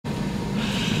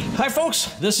Hi folks,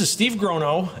 this is Steve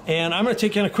Grono, and I'm going to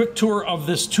take you on a quick tour of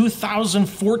this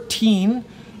 2014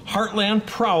 Heartland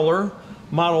Prowler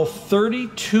Model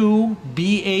 32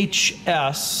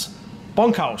 BHS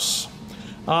Bunkhouse.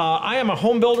 I am a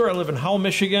home builder. I live in Howell,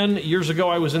 Michigan. Years ago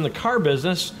I was in the car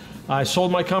business. I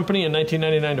sold my company in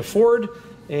 1999 to Ford,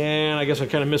 and I guess I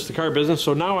kind of missed the car business.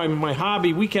 So now my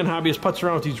weekend hobby is putz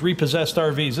around with these repossessed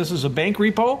RVs. This is a bank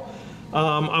repo.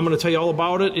 I'm going to tell you all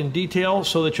about it in detail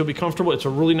so that you'll be comfortable. It's a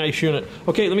really nice unit.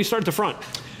 Okay, let me start at the front.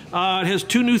 It has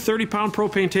two new 30-pound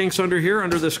propane tanks under here,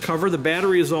 under this cover. The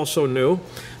battery is also new.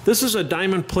 This is a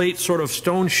diamond plate sort of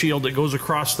stone shield that goes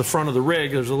across the front of the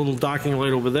rig. There's a little docking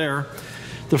light over there.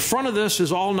 The front of this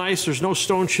is all nice. There's no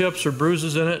stone chips or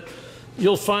bruises in it.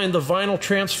 You'll find the vinyl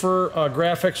transfer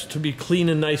graphics to be clean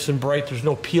and nice and bright. There's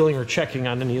no peeling or checking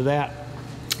on any of that.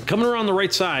 Coming around the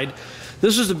right side,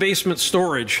 this is the basement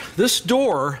storage. This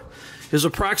door is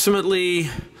approximately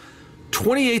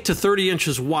 28 to 30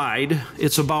 inches wide.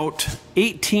 It's about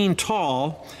 18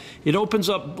 tall. It opens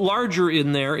up larger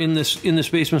in there in this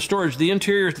basement storage. The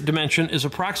interior dimension is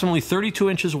approximately 32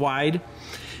 inches wide.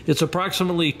 It's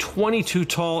approximately 22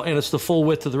 tall, and it's the full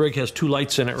width of the rig. Has two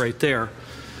lights in it right there.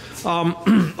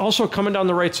 Also coming down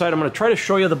the right side, I'm going to try to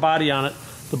show you the body on it.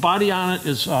 The body on it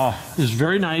is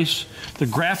very nice. The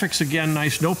graphics, again,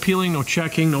 nice. No peeling, no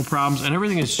checking, no problems, and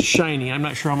everything is shiny. I'm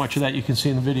not sure how much of that you can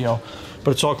see in the video,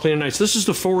 but it's all clean and nice. This is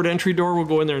the forward entry door. We'll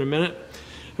go in there in a minute.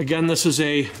 Again, this is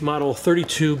a Model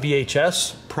 32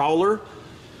 BHS Prowler.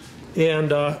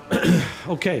 And,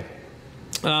 okay.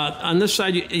 On this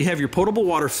side, you have your potable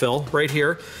water fill right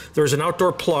here. There's an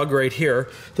outdoor plug right here.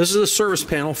 This is the service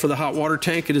panel for the hot water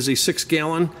tank. It is a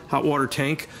 6-gallon hot water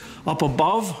tank. Up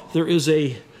above, there is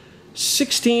a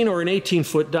 16 or an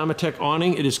 18-foot Domatec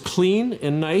awning. It is clean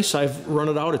and nice. I've run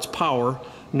it out. It's power.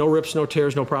 No rips, no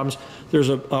tears, no problems. There's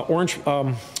a orange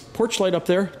porch light up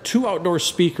there. 2 outdoor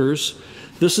speakers.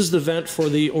 This is the vent for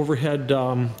the overhead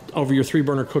over your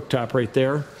 3-burner cooktop right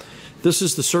there. This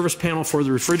is the service panel for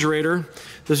the refrigerator.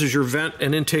 This is your vent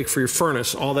and intake for your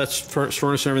furnace. All that's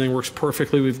furnace and everything works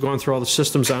perfectly. We've gone through all the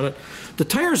systems on it. The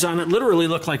tires on it literally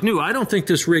look like new. I don't think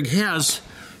this rig has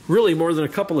really more than a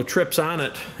couple of trips on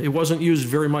it. It wasn't used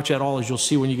very much at all, as you'll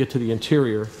see when you get to the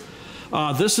interior.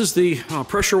 This is the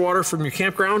pressure water from your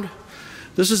campground.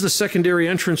 This is the secondary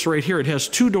entrance right here. It has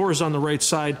 2 doors on the right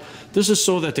side. This is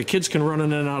so that the kids can run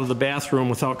in and out of the bathroom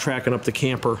without tracking up the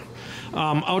camper.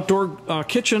 Outdoor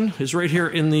kitchen is right here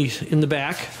in the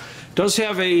back. Does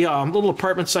have a little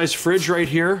apartment-sized fridge right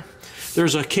here.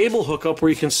 There's a cable hookup where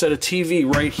you can set a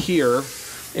TV right here,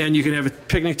 and you can have a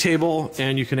picnic table,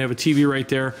 and you can have a TV right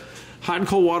there. Hot and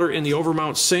cold water in the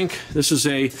overmount sink. This is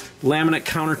a laminate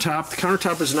countertop. The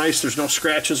countertop is nice. There's no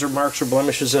scratches or marks or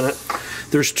blemishes in it.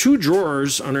 There's 2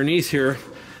 drawers underneath here,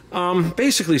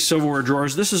 basically silverware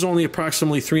drawers. This is only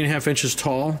approximately 3.5 inches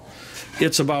tall.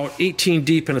 It's about 18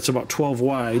 deep and it's about 12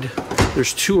 wide.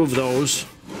 There's 2 of those,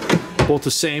 both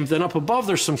the same. Then up above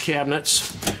there's some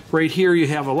cabinets. Right here you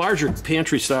have a larger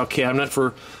pantry style cabinet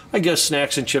for, I guess,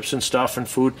 snacks and chips and stuff and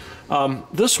food.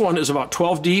 This one is about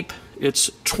 12 deep.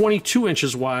 It's 22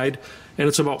 inches wide, and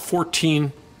it's about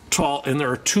 14 tall, and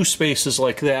there are 2 spaces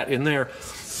like that in there.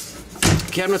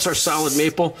 Cabinets are solid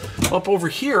maple. Up over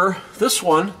here, this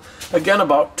one, again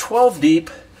about 12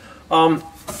 deep.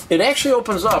 It actually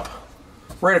opens up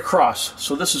right across,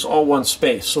 so this is all one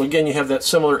space. So again, you have that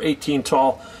similar 18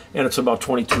 tall, and it's about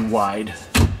 22 wide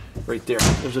right there.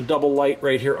 There's a double light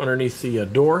right here underneath the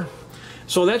door.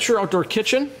 So that's your outdoor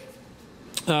kitchen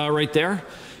right there.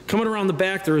 Coming around the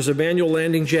back, there is a manual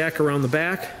landing jack around the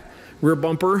back, rear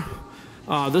bumper.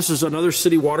 This is another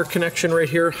city water connection right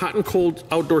here. Hot and cold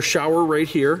outdoor shower right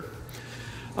here.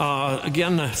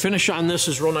 Again, the finish on this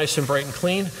is real nice and bright and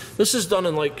clean. This is done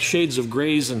in like shades of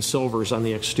grays and silvers on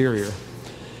the exterior.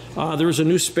 There is a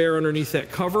new spare underneath that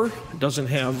cover. It doesn't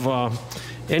have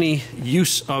any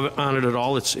use on it at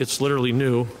all. It's literally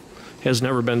new. Has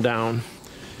never been down.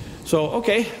 So,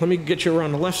 okay, let me get you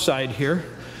around the left side here.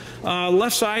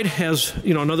 Left side has,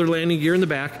 another landing gear in the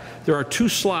back. There are 2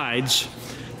 slides.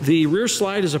 The rear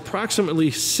slide is approximately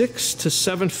 6 to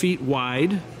 7 feet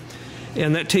wide,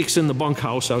 and that takes in the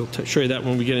bunkhouse. I'll show you that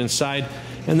when we get inside.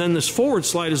 And then this forward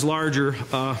slide is larger.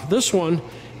 This one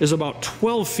is about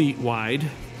 12 feet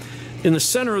wide. In the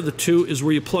center of the 2 is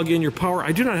where you plug in your power.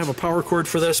 I do not have a power cord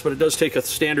for this, but it does take a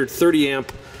standard 30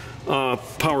 amp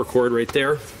power cord right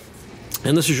there.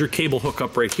 And this is your cable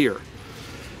hookup right here.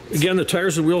 Again, the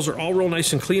tires and wheels are all real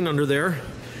nice and clean under there.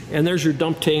 And there's your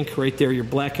dump tank right there, your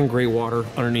black and gray water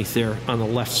underneath there on the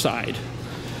left side.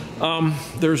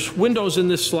 There's windows in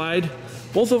this slide.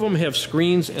 Both of them have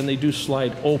screens and they do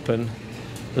slide open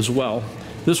as well.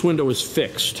 This window is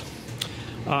fixed.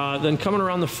 Then coming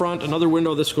around the front, another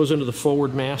window. This goes into the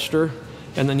forward master.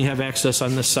 And then you have access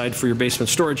on this side for your basement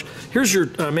storage. Here's your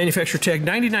manufacturer tag,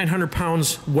 9,900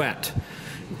 pounds wet.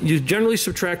 You generally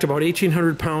subtract about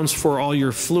 1,800 pounds for all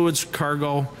your fluids,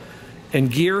 cargo, and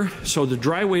gear. So the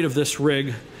dry weight of this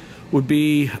rig would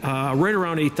be right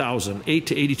around 8,000, 8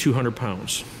 to 8,200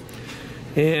 pounds.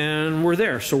 And we're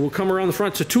there. So we'll come around the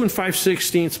front. It's a 2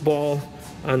 5/16 ball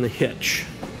on the hitch.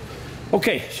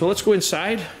 Okay, so let's go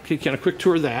inside. Okay, kind of quick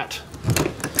tour of that.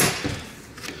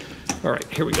 All right,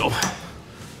 here we go.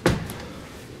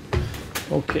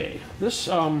 Okay, this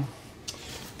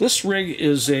rig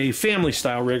is a family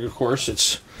style rig, of course.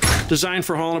 It's designed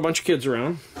for hauling a bunch of kids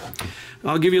around.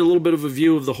 I'll give you a little bit of a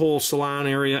view of the whole salon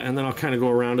area, and then I'll kind of go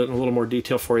around it in a little more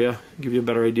detail for you, give you a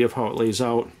better idea of how it lays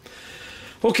out.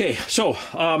 Okay, so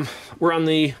we're on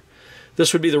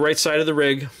this would be the right side of the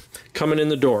rig, coming in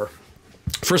the door.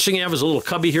 First thing you have is a little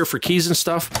cubby here for keys and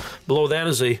stuff. Below that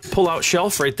is a pull-out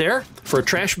shelf right there for a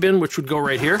trash bin, which would go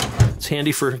right here. It's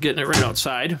handy for getting it right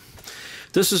outside.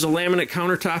 This is a laminate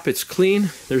countertop. It's clean.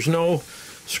 There's no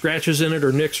scratches in it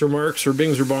or nicks or marks or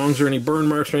bings or bongs or any burn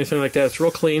marks or anything like that. It's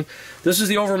real clean. This is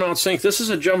the overmount sink. This is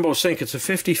a jumbo sink. It's a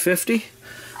 50/50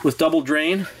 with double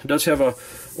drain. It does have a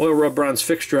oil rub bronze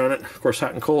fixture on it, of course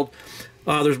hot and cold.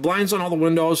 There's blinds on all the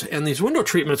windows, and these window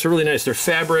treatments are really nice. They're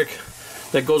fabric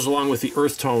that goes along with the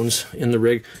earth tones in the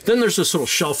rig. Then there's this little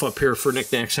shelf up here for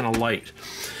knickknacks and a light.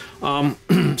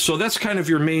 So that's kind of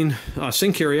your main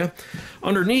sink area.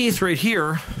 Underneath, right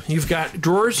here, you've got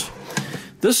drawers.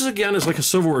 This is, again, is like a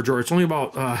silverware drawer. It's only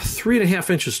about 3.5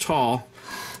 inches tall.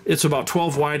 It's about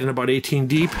 12 wide and about 18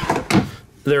 deep.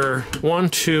 There are 1,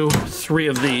 2, 3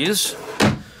 of these.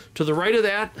 To the right of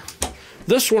that,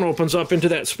 this one opens up into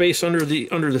that space under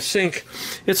the sink.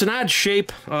 It's an odd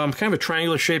shape, kind of a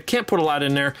triangular shape. Can't put a lot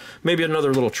in there. Maybe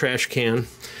another little trash can.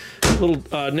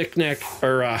 Little knick-knack,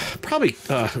 or probably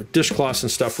dishcloths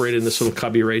and stuff right in this little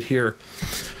cubby right here.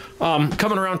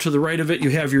 Coming around to the right of it,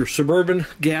 you have your Suburban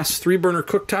gas 3-burner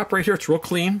cooktop right here. It's real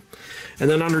clean. And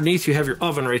then underneath, you have your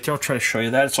oven right there. I'll try to show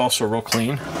you that. It's also real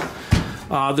clean.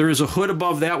 There is a hood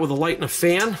above that with a light and a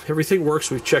fan. Everything works.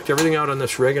 We've checked everything out on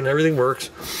this rig, and everything works.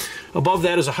 Above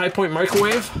that is a high-point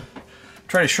microwave.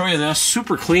 Try to show you this.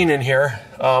 Super clean in here.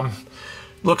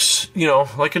 Looks, you know,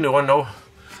 like a new one. No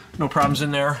problems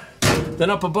in there. Then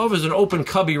up above is an open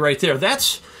cubby right there.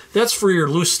 That's for your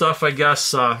loose stuff, I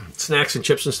guess, snacks and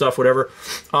chips and stuff, whatever.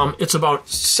 It's about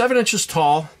 7 inches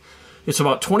tall. It's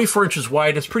about 24 inches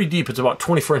wide. It's pretty deep. It's about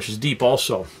 24 inches deep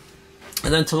also.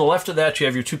 And then to the left of that, you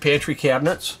have your 2 pantry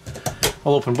cabinets.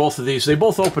 I'll open both of these. They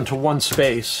both open to one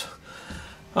space.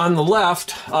 On the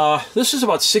left, this is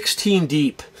about 16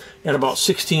 deep and about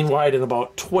 16 wide and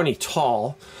about 20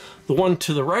 tall. The one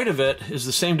to the right of it is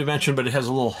the same dimension, but it has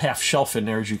a little half shelf in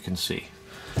there, as you can see.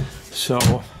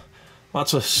 So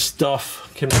lots of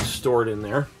stuff can be stored in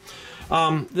there.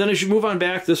 Then as you move on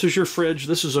back, this is your fridge.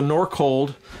 This is a Nor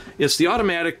Cold. It's the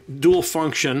automatic dual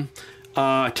function.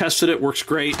 I tested it, works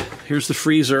great. Here's the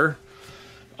freezer,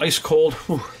 ice cold.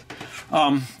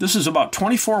 This is about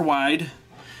 24 wide.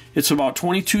 It's about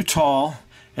 22 tall,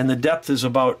 and the depth is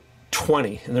about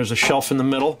 20, and there's a shelf in the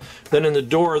middle. Then in the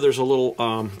door, there's a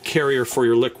little carrier for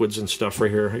your liquids and stuff right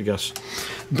here, I guess.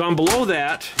 Down below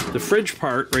that, the fridge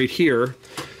part right here,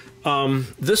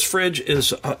 this fridge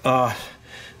is,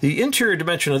 the interior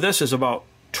dimension of this is about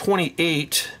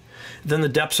 28, then the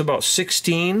depth's about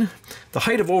 16. The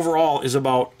height of overall is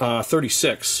about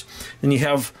 36. Then you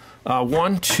have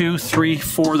 1, 2, 3,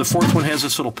 4. The fourth one has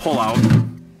this little pull-out.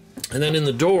 And then in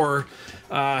the door,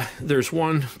 there's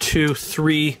 1, 2,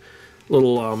 3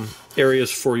 little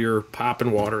areas for your pop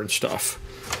and water and stuff.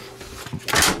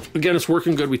 Again, it's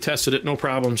working good. We tested it, no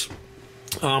problems.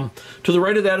 To the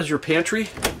right of that is your pantry.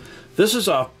 This is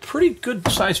a pretty good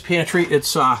sized pantry.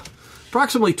 It's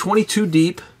approximately 22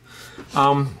 deep.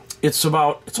 It's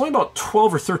only about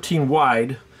 12 or 13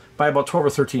 wide by about 12 or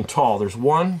 13 tall. There's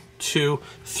 1, 2,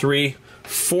 3,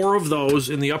 4 of those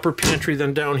in the upper pantry.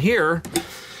 Then down here,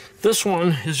 this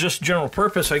one is just general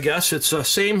purpose, I guess. It's the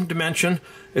same dimension,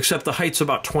 except the height's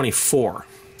about 24.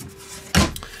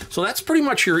 So that's pretty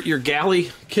much your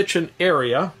galley kitchen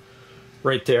area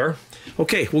right there.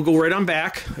 Okay, we'll go right on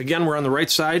back. Again, we're on the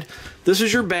right side. This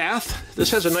is your bath.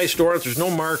 This has a nice door. There's no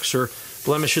marks or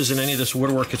blemishes in any of this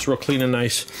woodwork. It's real clean and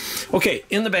nice. Okay,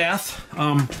 in the bath,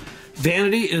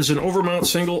 vanity is an overmount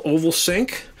single oval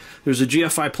sink. There's a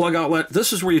GFI plug outlet.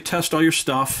 This is where you test all your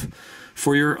stuff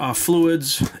for your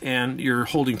fluids and your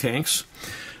holding tanks.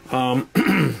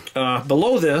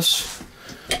 Below this,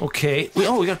 okay,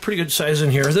 we got pretty good size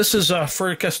in here. This is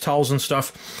for, I guess, towels and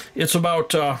stuff. It's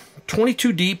about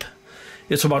 22 deep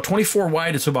It's about 24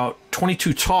 wide. It's about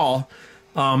 22 tall.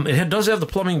 It does have the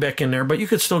plumbing back in there, but you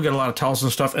could still get a lot of towels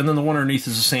and stuff. And then the one underneath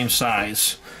is the same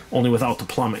size, only without the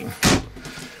plumbing.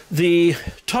 The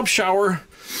tub shower,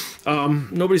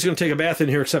 nobody's going to take a bath in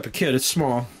here except a kid. It's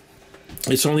small.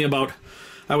 It's only about,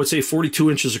 I would say,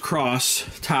 42 inches across,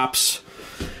 tops.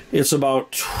 It's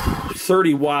about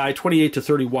 30 wide, 28 to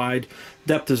 30 wide.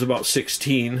 Depth is about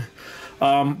 16.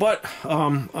 But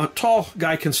a tall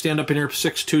guy can stand up in here,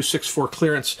 6'2", 6'4"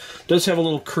 clearance. Does have a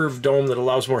little curved dome that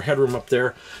allows more headroom up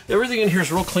there. Everything in here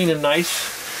is real clean and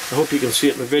nice. I hope you can see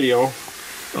it in the video.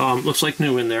 Looks like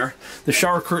new in there. The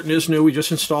shower curtain is new. We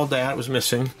just installed that. It was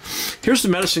missing. Here's the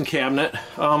medicine cabinet.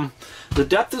 The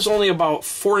depth is only about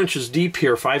 4 inches deep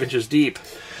here, 5 inches deep.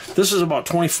 This is about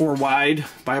 24 wide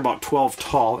by about 12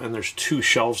 tall, and there's 2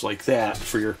 shelves like that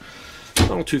for your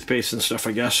little toothpaste and stuff,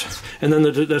 I guess. And then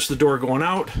that's the door going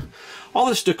out. All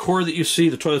this decor that you see,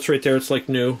 the toilet's right there, it's like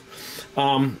new.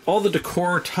 All the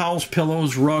decor, towels,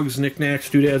 pillows, rugs, knickknacks,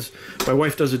 doodads. My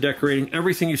wife does the decorating.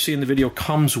 Everything you see in the video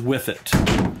comes with it.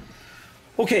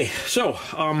 Okay, so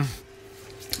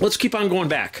let's keep on going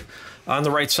back. On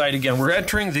the right side again, we're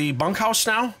entering the bunkhouse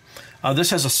now. This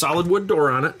has a solid wood door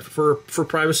on it for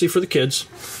privacy for the kids.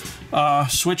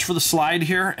 Switch for the slide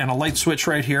here, and a light switch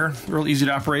right here. Real easy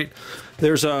to operate.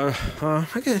 There's a, I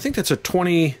think that's a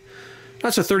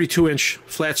 32-inch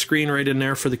flat screen right in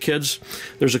there for the kids.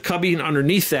 There's a cubby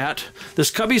underneath that. This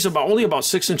cubby's only about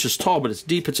 6 inches tall, but it's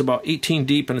deep. It's about 18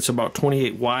 deep, and it's about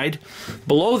 28 wide.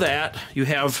 Below that, you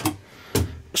have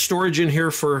storage in here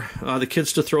for the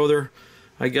kids to throw their,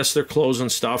 I guess, their clothes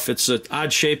and stuff. It's an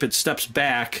odd shape. It steps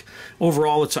back.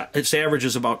 Overall, its average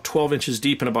is about 12 inches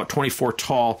deep and about 24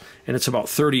 tall, and it's about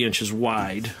 30 inches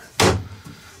wide.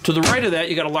 To the right of that,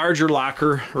 you got a larger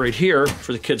locker right here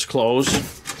for the kids' clothes.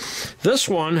 This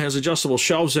one has adjustable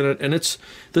shelves in it, and this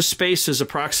space is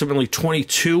approximately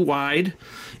 22 wide.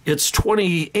 It's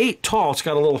 28 tall. It's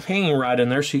got a little hanging rod in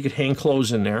there, so you could hang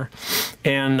clothes in there.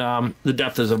 And the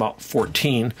depth is about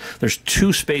 14. There's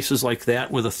 2 spaces like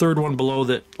that, with a third one below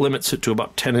that limits it to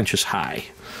about 10 inches high.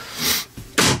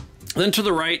 Then to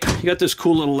the right, you got this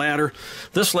cool little ladder.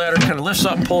 This ladder kind of lifts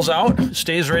up and pulls out. It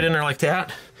stays right in there like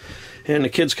that. And the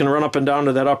kids can run up and down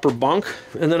to that upper bunk.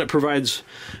 And then it provides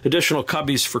additional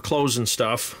cubbies for clothes and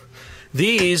stuff.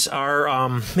 These are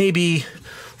maybe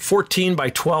 14 by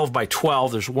 12 by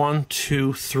 12. There's 1,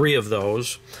 2, 3 of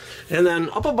those. And then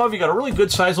up above, you got a really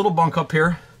good sized little bunk up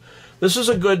here. This is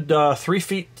a good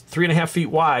 3.5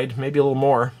 feet wide, maybe a little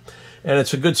more. And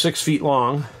it's a good 6 feet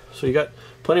long. So you got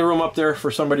plenty of room up there for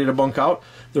somebody to bunk out.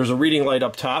 There's a reading light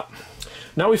up top.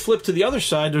 Now we flip to the other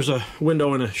side. There's a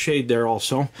window and a shade there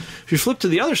also. If you flip to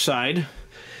the other side,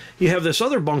 you have this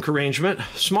other bunk arrangement.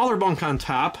 Smaller bunk on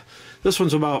top. This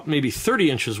one's about maybe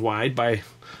 30 inches wide by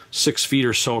 6 feet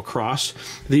or so across.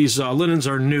 These linens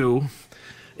are new.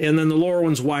 And then the lower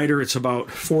one's wider. It's about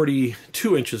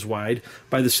 42 inches wide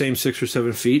by the same 6 or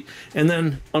 7 feet. And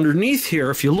then underneath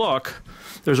here, if you look,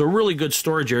 there's a really good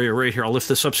storage area right here. I'll lift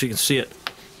this up so you can see it.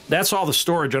 That's all the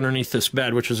storage underneath this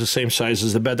bed, which is the same size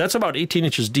as the bed. That's about 18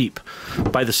 inches deep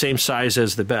by the same size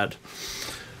as the bed.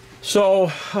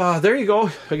 So there you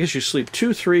go. I guess you sleep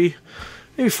 2, 3,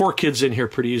 maybe 4 kids in here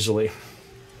pretty easily.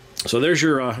 So there's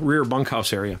your rear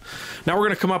bunkhouse area. Now we're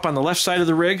going to come up on the left side of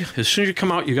the rig. As soon as you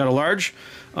come out, you got a large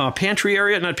pantry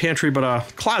area. Not pantry, but a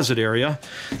closet area.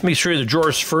 Let me show you the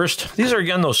drawers first. These are,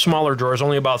 again, those smaller drawers,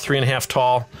 only about 3.5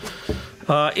 tall.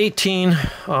 18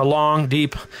 long,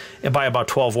 deep, and by about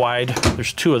 12 wide.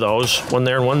 There's 2 of those, one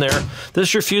there and one there. This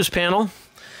is your fuse panel.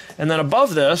 And then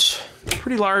above this,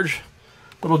 pretty large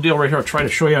little deal right here. I'll try to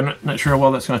show you. I'm not sure how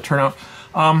well that's going to turn out.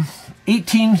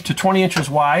 18 to 20 inches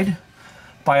wide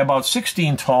by about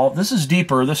 16 tall. This is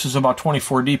deeper. This is about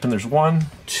 24 deep, and there's 1,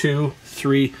 2,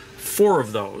 3, 4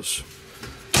 of those.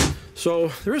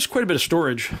 So there is quite a bit of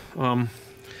storage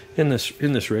in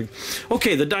this rig.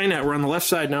 Okay, the dinette. We're on the left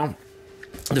side now.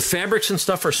 The fabrics and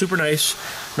stuff are super nice.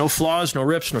 No flaws, no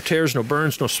rips, no tears, no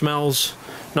burns, no smells,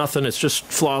 nothing. It's just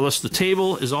flawless. The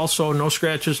table is also no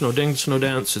scratches, no dings, no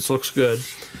dents. It looks good.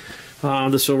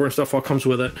 The silver and stuff all comes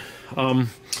with it.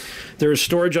 There is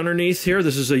storage underneath here.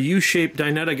 This is a U-shaped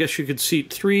dinette. I guess you could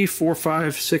seat 3, 4,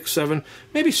 5, 6, 7,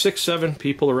 maybe 6, 7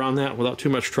 people around that without too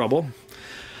much trouble.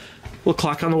 Little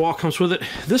clock on the wall comes with it.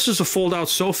 This is a fold-out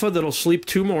sofa that'll sleep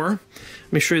 2 more.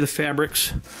 Let me show you the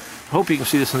fabrics. I hope you can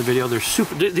see this in the video. They're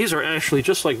super. These are actually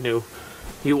just like new.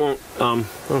 You won't, I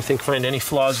don't think, find any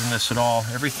flaws in this at all.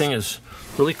 Everything is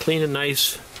really clean and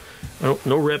nice.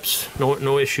 No rips,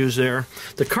 no issues there.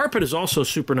 The carpet is also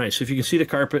super nice. If you can see the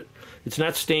carpet, it's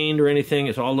not stained or anything.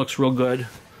 It all looks real good.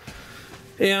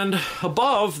 And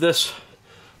above this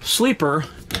sleeper,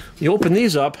 you open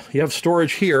these up, you have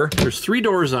storage here. There's 3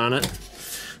 doors on it.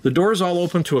 The doors all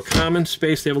open to a common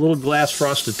space. They have a little glass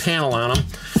frosted panel on them.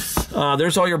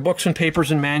 There's all your books and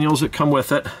papers and manuals that come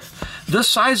with it. This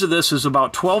size of this is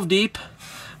about 12 deep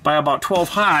by about 12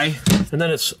 high, and then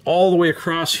it's all the way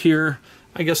across here.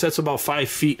 I guess that's about 5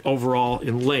 feet overall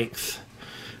in length.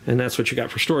 And that's what you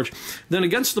got for storage. Then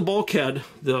against the bulkhead,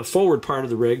 the forward part of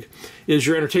the rig, is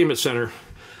your entertainment center.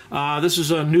 This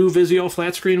is a new Vizio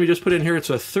flat screen we just put in here. It's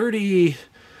a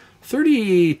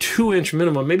 32-inch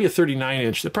minimum, maybe a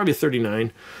 39-inch. Probably a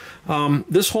 39.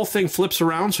 This whole thing flips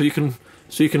around, so you can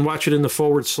watch it in the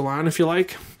forward salon if you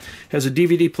like. Has a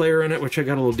DVD player in it, which I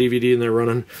got a little DVD in there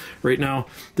running right now.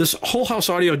 This whole house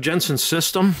audio Jensen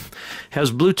system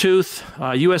has Bluetooth,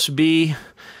 USB,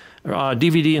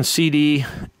 DVD and CD,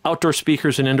 outdoor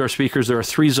speakers and indoor speakers. There are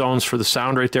 3 zones for the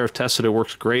sound right there. I've tested it,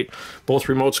 works great. Both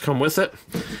remotes come with it.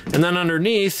 And then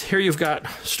underneath, here you've got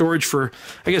storage for,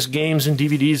 I guess, games and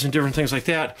DVDs and different things like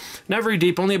that. Not very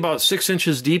deep, only about 6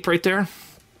 inches deep right there.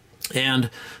 And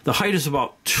the height is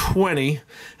about 20,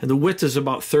 and the width is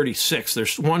about 36.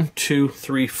 There's 1, 2,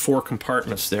 3, 4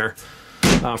 compartments there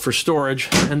for storage.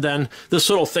 And then this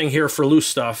little thing here for loose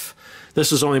stuff.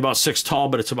 This is only about 6 tall,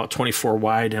 but it's about 24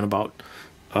 wide and about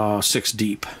 6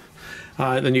 deep.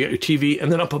 Then you got your TV, and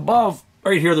then up above,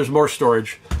 right here, there's more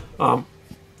storage.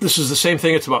 This is the same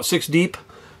thing. It's about 6 deep.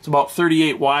 It's about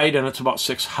 38 wide, and it's about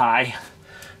 6 high.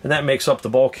 And that makes up the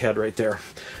bulkhead right there.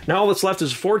 Now all that's left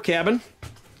is a forward cabin.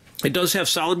 It does have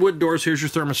solid wood doors. Here's your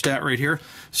thermostat right here.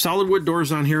 Solid wood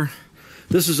doors on here.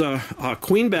 This is a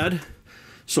queen bed,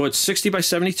 so it's 60 by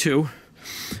 72.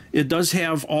 It does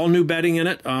have all new bedding in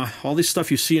it. All this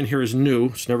stuff you see in here is new.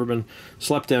 It's never been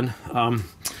slept in.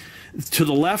 To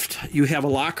the left, you have a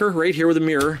locker right here with a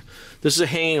mirror. This is a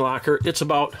hanging locker. It's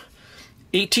about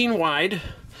 18 wide.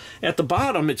 At the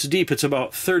bottom, it's deep. It's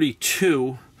about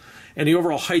 32. And the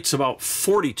overall height's about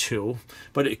 42,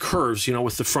 but it curves, you know,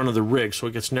 with the front of the rig. So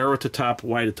it gets narrow at the top,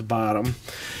 wide at the bottom.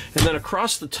 And then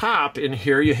across the top in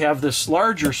here, you have this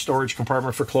larger storage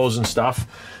compartment for clothes and stuff.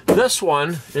 This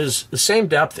one is the same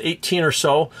depth, 18 or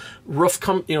so. Roof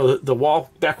the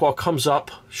wall, back wall comes up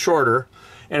shorter,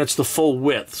 and it's the full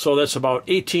width. So that's about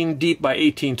 18 deep by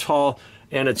 18 tall,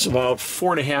 and it's about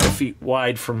 4.5 feet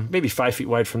wide from, maybe 5 feet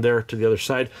wide from there to the other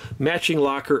side. Matching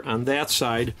locker on that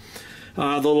side.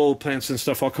 The little plants and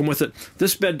stuff all come with it.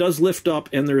 This bed does lift up,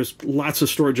 and there's lots of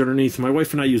storage underneath. My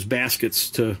wife and I use baskets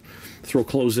to throw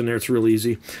clothes in there. It's real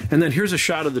easy. And then here's a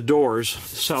shot of the doors,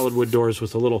 solid wood doors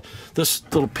with this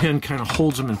little pin kind of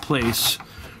holds them in place.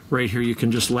 Right here, you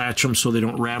can just latch them so they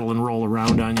don't rattle and roll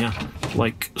around on you,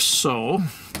 like so.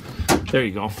 There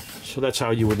you go. So that's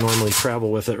how you would normally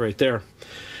travel with it right there.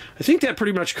 I think that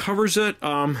pretty much covers it.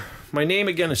 My name,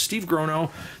 again, is Steve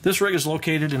Grono. This rig is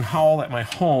located in Howell at my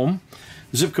home.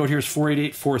 The zip code here is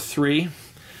 48843.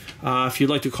 If you'd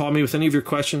like to call me with any of your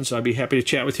questions, I'd be happy to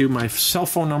chat with you. My cell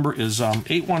phone number is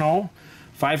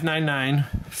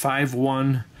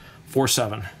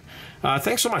 810-599-5147.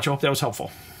 Thanks so much. I hope that was helpful.